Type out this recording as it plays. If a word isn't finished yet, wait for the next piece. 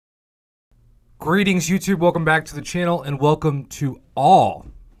Greetings, YouTube. Welcome back to the channel, and welcome to all.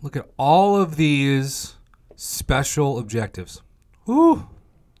 Look at all of these special objectives. Woo!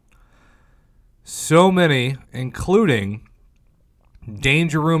 So many, including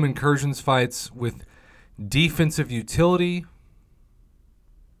Danger Room Incursions fights with defensive utility.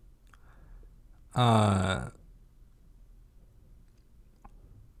 Look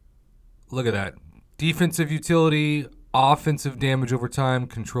at that. Defensive utility, offensive damage over time,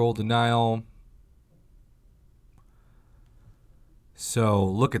 control denial. So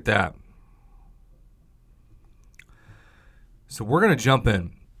look at that. So we're going to jump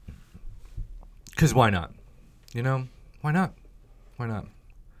in. Because why not? You know, why not? Why not?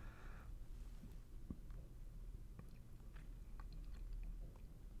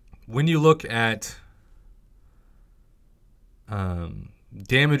 When you look at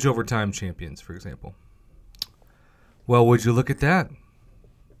damage over time champions, for example, well, would you look at that?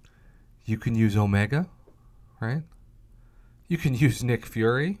 You can use Omega, right? You can use Nick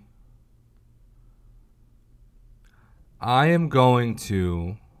Fury. I am going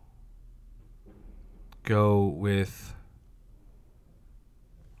to go with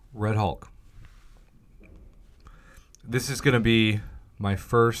Red Hulk. This is going to be my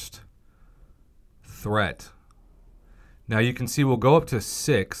first threat. Now you can see we'll go up to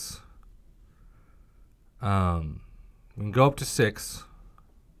 6. We can go up to 6.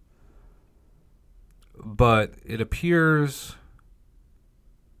 But it appears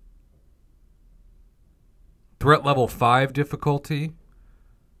threat level 5 difficulty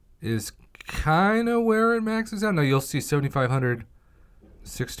is kind of where it maxes out. Now you'll see 7,500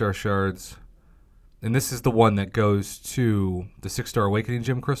 6-star shards. And this is the one that goes to the 6-star Awakening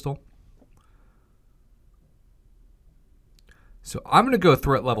Gem Crystal. So I'm going to go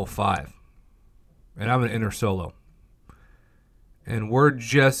threat level 5. And I'm going to enter solo. And we're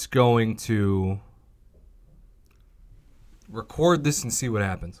just going to record this and see what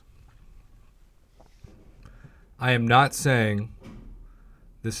happens. I am not saying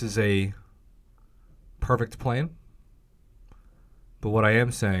this is a perfect plan, but what I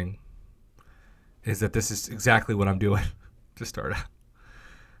am saying is that this is exactly what I'm doing to start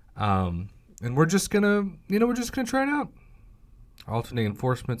out. And we're just gonna, we're just gonna try it out. Alternating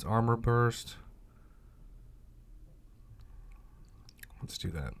enforcements, armor burst. Let's do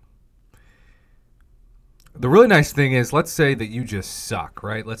that. The really nice thing is, let's say that you just suck,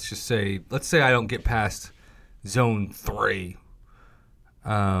 right? Let's say I don't get past Zone 3.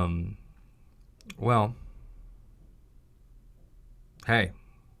 Well, hey,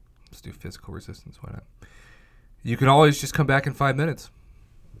 let's do physical resistance. Why not? You can always just come back in 5 minutes.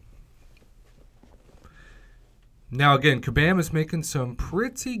 Now, again, Kabam is making some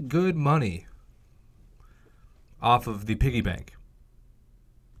pretty good money off of the piggy bank.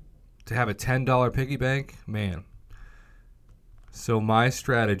 To have a $10 piggy bank, man. So my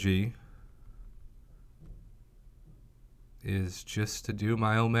strategy is just to do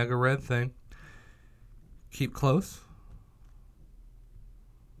my Omega Red thing. Keep close.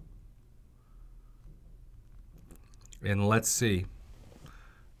 And let's see.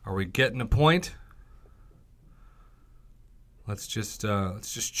 Are we getting a point? Let's just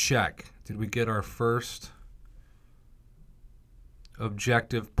check. Did we get our first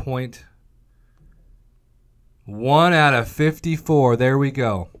objective point? 1 out of 54. There we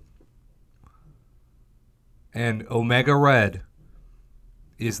go. And Omega Red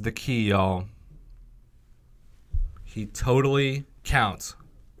is the key, y'all. He totally counts.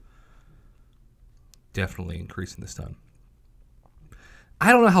 Definitely increasing this time.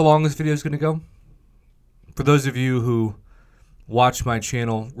 I don't know how long this video is going to go. For those of you who watch my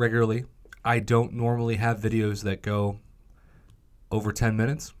channel regularly, I don't normally have videos that go over 10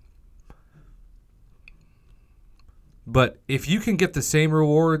 minutes. But if you can get the same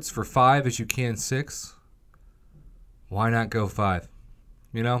rewards for 5 as you can 6, why not go 5?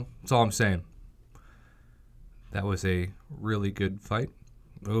 You know, that's all I'm saying. That was a really good fight.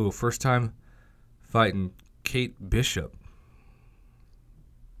 Oh, first time fighting Kate Bishop.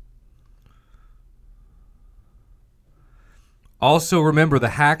 Also, remember,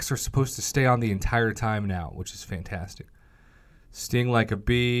 the hacks are supposed to stay on the entire time now, which is fantastic. Sting like a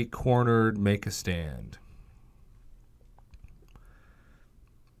bee, cornered, make a stand.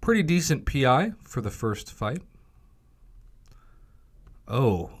 Pretty decent PI for the first fight.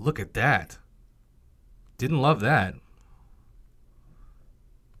 Oh, look at that. Didn't love that.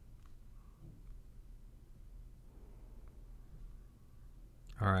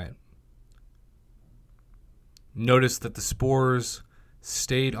 All right. Notice that the spores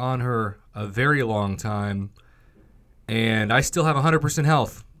stayed on her a very long time, and I still have 100%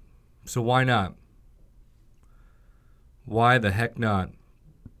 health. So why not? Why the heck not?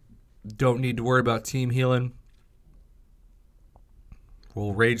 Don't need to worry about team healing.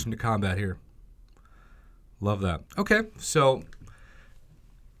 We'll rage into combat here. Love that. Okay, so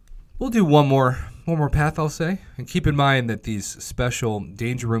we'll do one more path, I'll say. And keep in mind that these special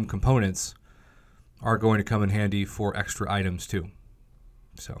danger room components are going to come in handy for extra items too.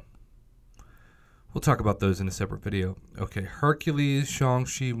 So we'll talk about those in a separate video. Okay, Hercules,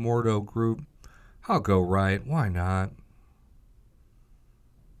 Shang-Chi, Mordo group. I'll go right. Why not?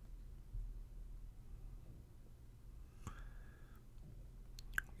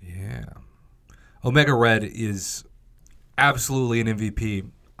 Yeah. Omega Red is absolutely an MVP.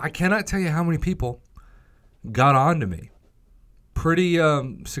 I cannot tell you how many people got on to me pretty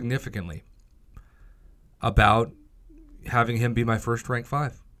significantly about having him be my first rank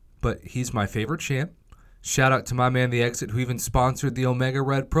 5. But he's my favorite champ. Shout out to my man, The Exit, who even sponsored the Omega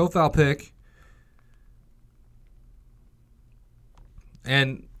Red profile pic.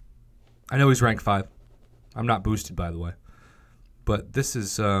 And I know he's rank 5. I'm not boosted, by the way. But this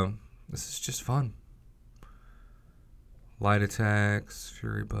is just fun. Light attacks,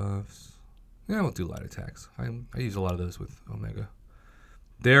 fury buffs. Yeah, we'll do light attacks. I use a lot of those with Omega.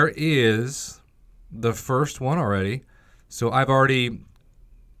 There is the first one already. So I've already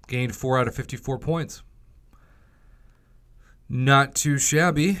gained 4 out of 54 points. Not too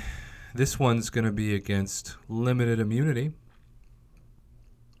shabby. This one's going to be against limited immunity.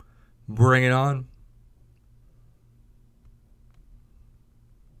 Bring it on.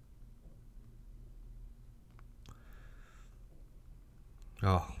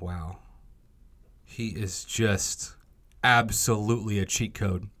 Oh, wow. He is just absolutely a cheat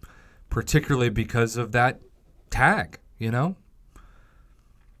code, particularly because of that tag, you know?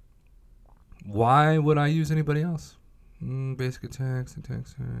 Why would I use anybody else? Basic attacks,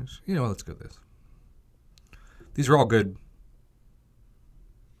 you know, let's go with this. These are all good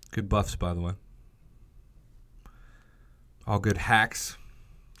buffs, by the way. All good hacks,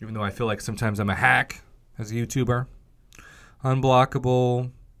 even though I feel like sometimes I'm a hack as a YouTuber.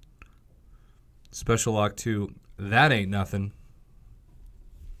 Unblockable. Special lock 2. That ain't nothing.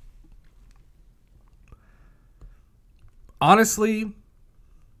 Honestly,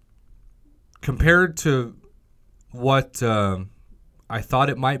 compared to what I thought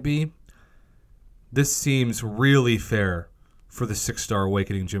it might be, this seems really fair for the 6-star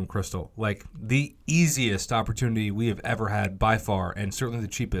Awakening Gem Crystal. Like, the easiest opportunity we have ever had by far, and certainly the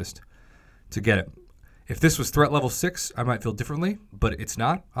cheapest, to get it. If this was threat level 6, I might feel differently, but it's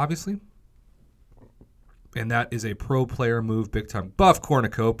not, obviously. And that is a pro player move big time. Buff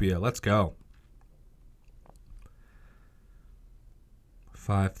Cornucopia. Let's go.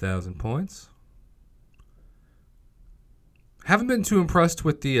 5,000 points. Haven't been too impressed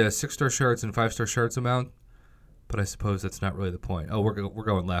with the 6-star shards and 5-star shards amount, but I suppose that's not really the point. Oh, we're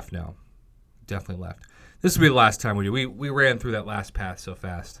going left now. Definitely left. This will be the last time we do. We ran through that last path so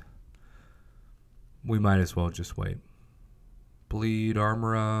fast. We might as well just wait. Bleed,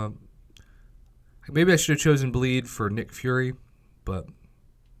 armor up. Maybe I should have chosen Bleed for Nick Fury, but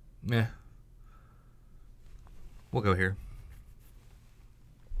meh. We'll go here.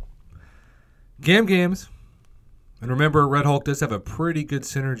 Games. And remember, Red Hulk does have a pretty good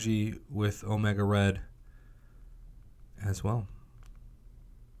synergy with Omega Red as well.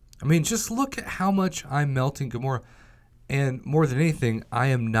 I mean, just look at how much I'm melting Gamora. And more than anything, I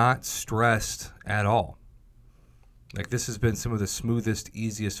am not stressed at all. Like, this has been some of the smoothest,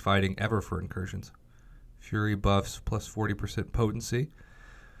 easiest fighting ever for Incursions. Fury buffs plus 40% potency.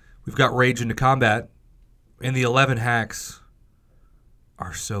 We've got Rage into Combat. And the 11 hacks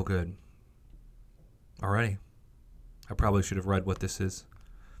are so good. Alrighty. I probably should have read what this is.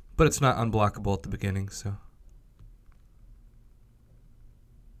 But it's not unblockable at the beginning, so.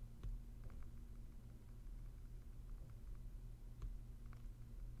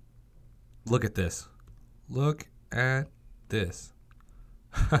 Look at this. Look at this.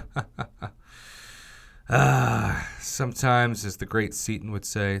 Sometimes, as the great Seaton would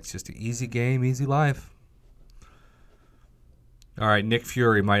say, it's just an easy game, easy life. All right, Nick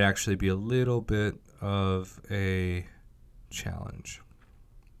Fury might actually be a little bit of a challenge.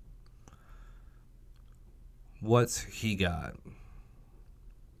 What's he got?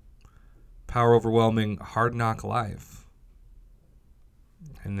 Power overwhelming, hard knock life.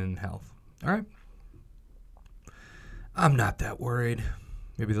 And then health. All right. I'm not that worried.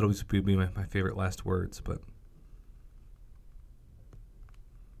 Maybe that'll be my favorite last words, but.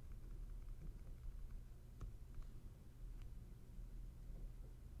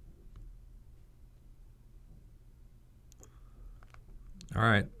 All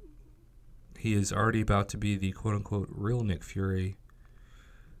right. He is already about to be the quote-unquote real Nick Fury.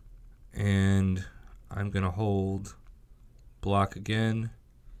 And I'm going to hold block again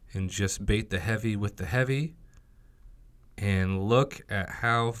and just bait the heavy with the heavy. And look at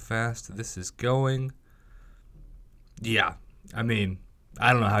how fast this is going. Yeah, I mean,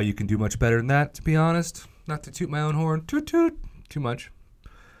 I don't know how you can do much better than that, to be honest. Not to toot my own horn. Toot toot. Too much.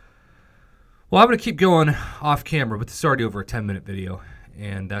 Well, I'm going to keep going off camera, but this is already over a 10-minute video.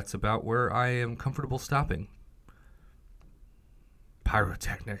 And that's about where I am comfortable stopping.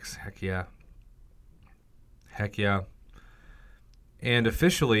 Pyrotechnics. Heck yeah. Heck yeah. And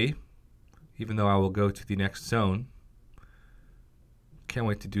officially, even though I will go to the next zone, can't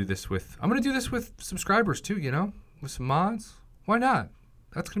wait to do this with... I'm going to do this with subscribers too, you know? With some mods. Why not?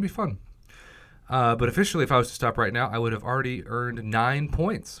 That's going to be fun. But officially, if I was to stop right now, I would have already earned 9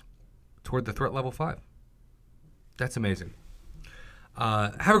 points toward the threat level 5. That's amazing.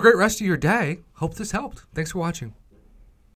 Have a great rest of your day. Hope this helped. Thanks for watching.